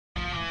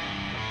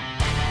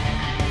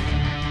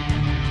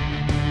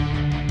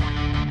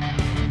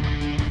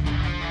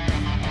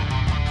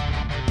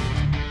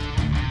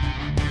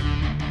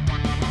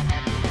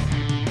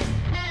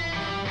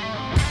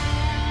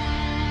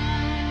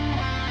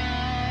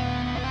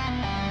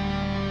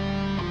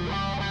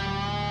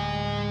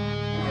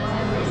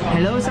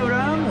Hello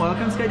Sauram,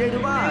 welcome Skydive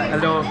Dubai.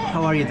 Hello.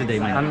 How are you today,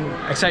 man?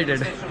 I'm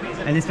excited.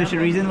 Any special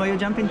reason why you're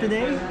jumping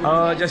today?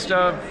 Just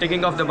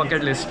taking off the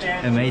bucket list.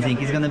 Amazing.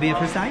 It's gonna be your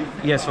first time?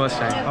 Yes, first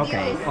time.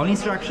 Okay. All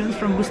instructions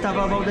from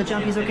Gustavo about the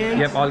jump is okay?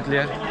 Yep, all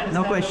clear.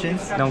 No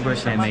questions? No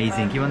questions.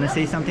 Amazing. You wanna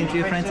say something to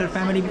your friends or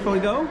family before we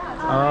go?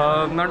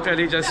 Not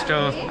really, just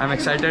I'm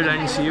excited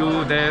and see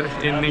you there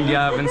in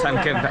India once I'm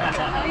came back.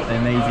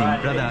 Amazing.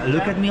 Brother,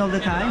 look at me all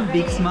the time.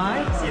 Big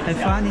smile. Have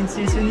fun and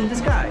see you soon in the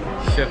sky.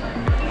 Sure.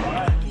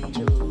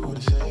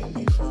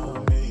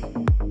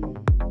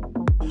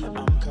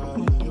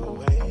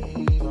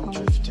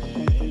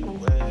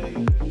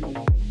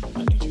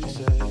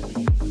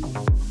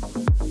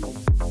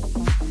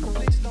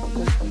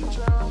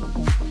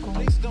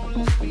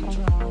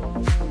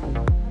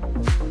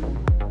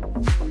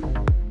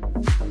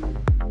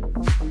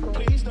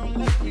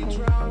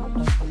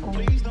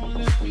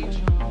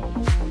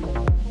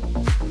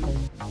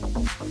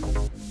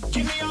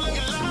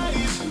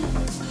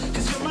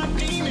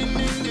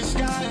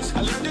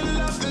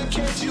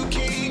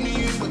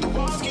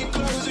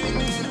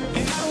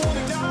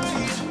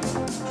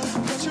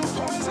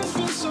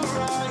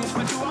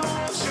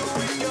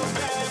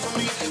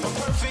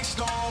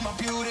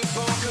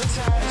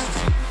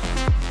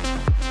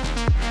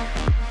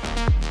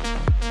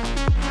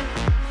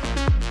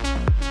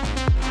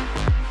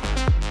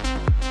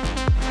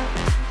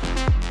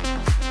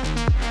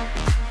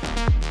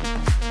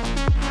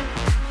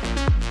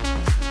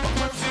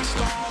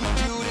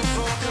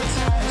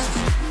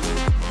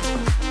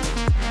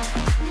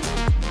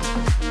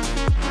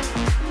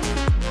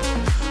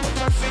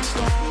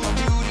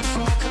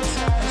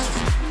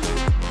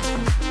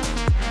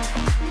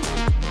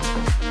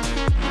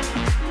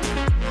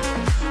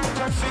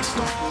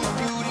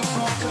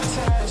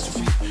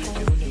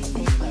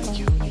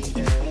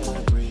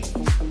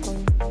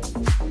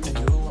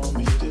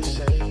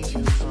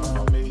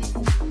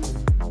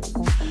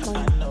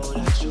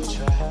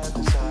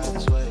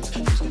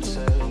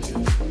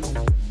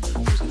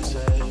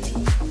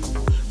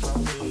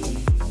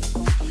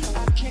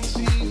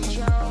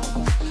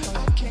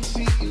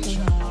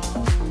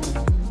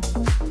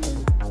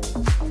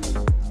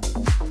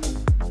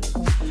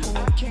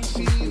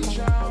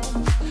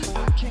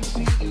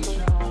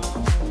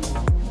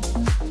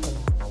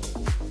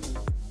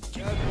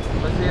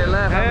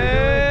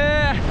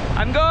 Hey,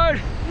 I'm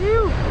good.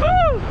 Woo!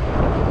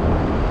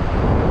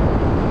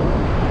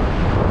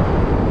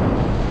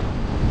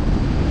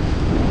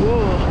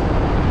 Whoa.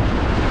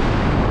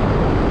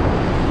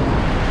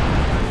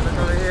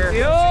 Over here.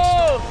 Yo!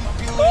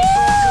 Woo!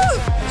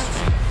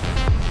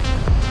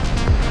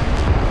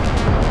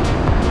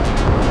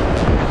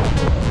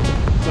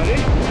 Sorry?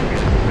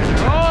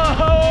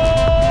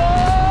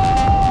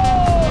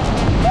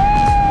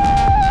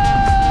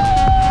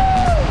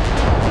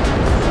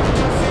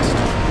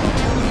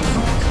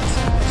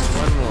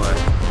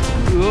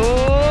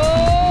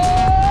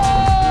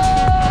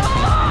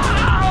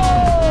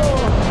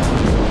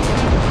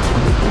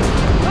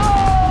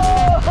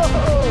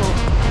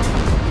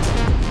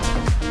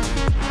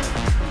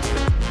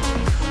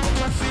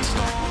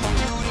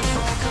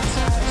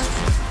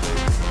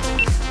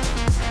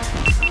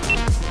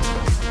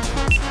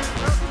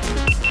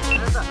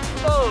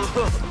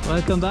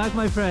 Welcome back,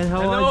 my friend. How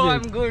was Hello, it?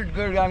 I'm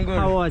good, I'm good.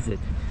 How was it?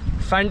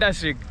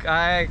 Fantastic.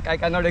 I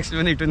cannot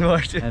explain it in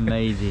words.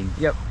 Amazing.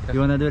 Yep. You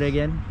wanna do it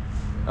again?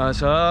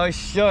 So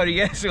sure,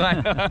 yes.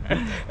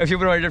 If you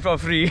provide it for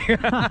free.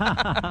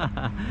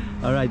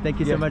 All right. Thank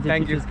you so much.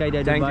 Thank you.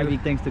 Skydive Thank Dubai. you.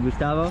 Big thanks to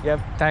Gustavo. Yep.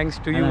 Thanks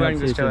to you and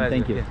Gustavo.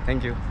 Thank you. Yeah,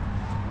 thank you.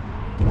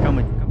 Come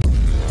on.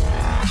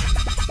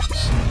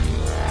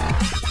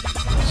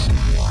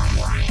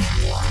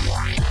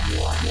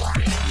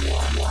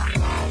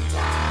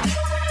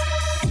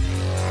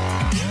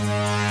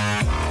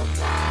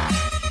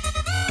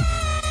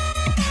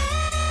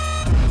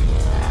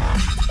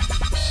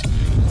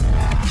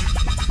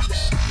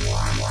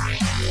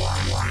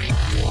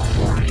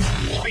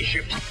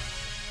 Spaceship.